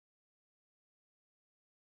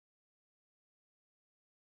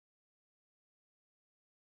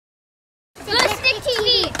Ballistic TV.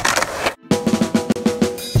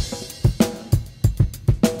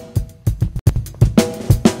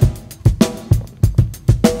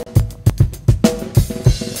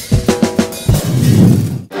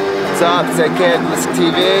 What's up? It's that kid, Ballistic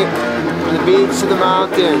TV. From the beach to the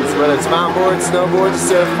mountains, whether it's mountain boards, snowboards,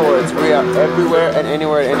 surfboards, we are everywhere and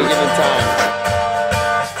anywhere at any given time.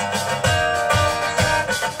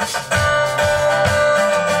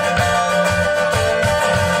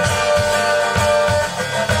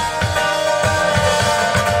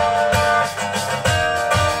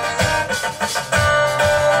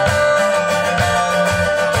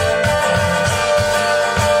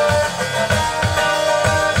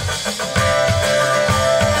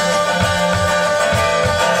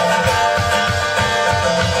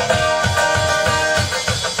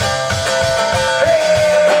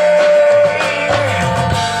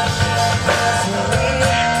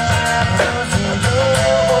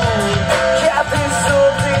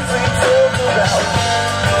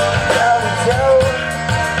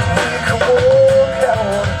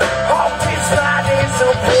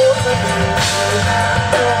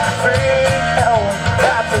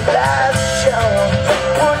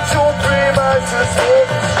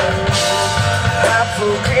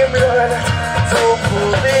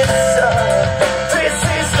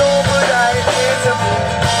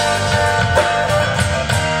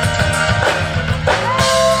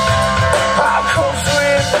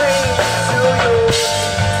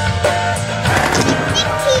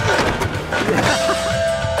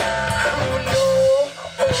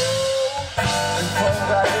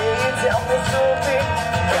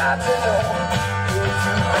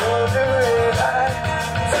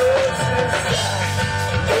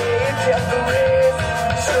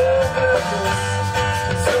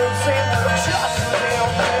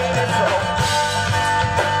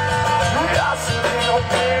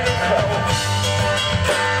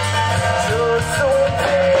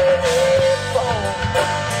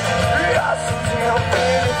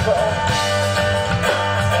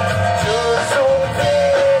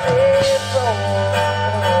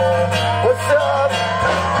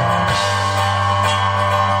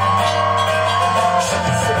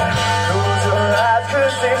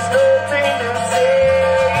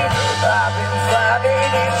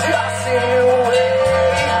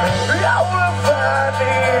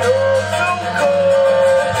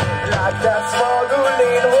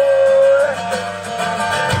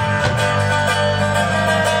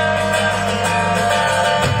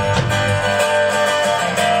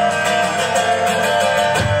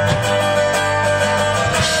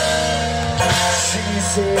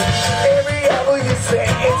 Every hour you say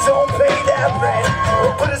it don't pay that rent.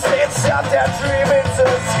 Put a stitch out that dream into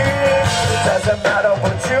a skin. It doesn't matter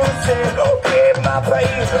what you say, get my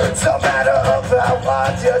pain. Don't matter about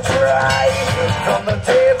what you try. From the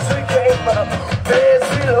depths we came up, beds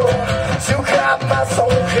below. You got my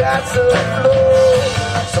soul, got to flow.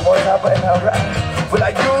 So what happened alright? Will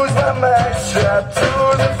I use my mind, strapped to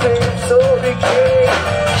the thing so they can't.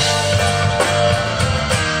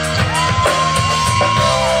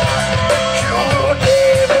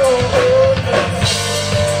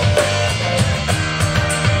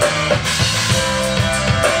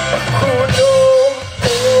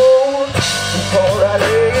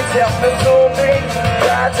 Tell me something,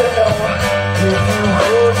 got to know. If you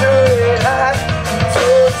hold your head high,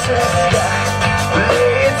 touch the sky.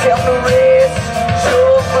 Lay it down the rest,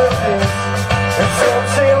 show for this. And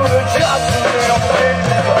something will just be on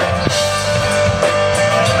beautiful.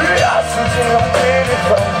 Just be on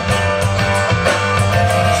beautiful.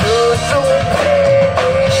 Just so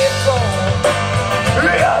beautiful.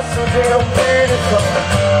 Just be on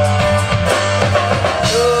beautiful.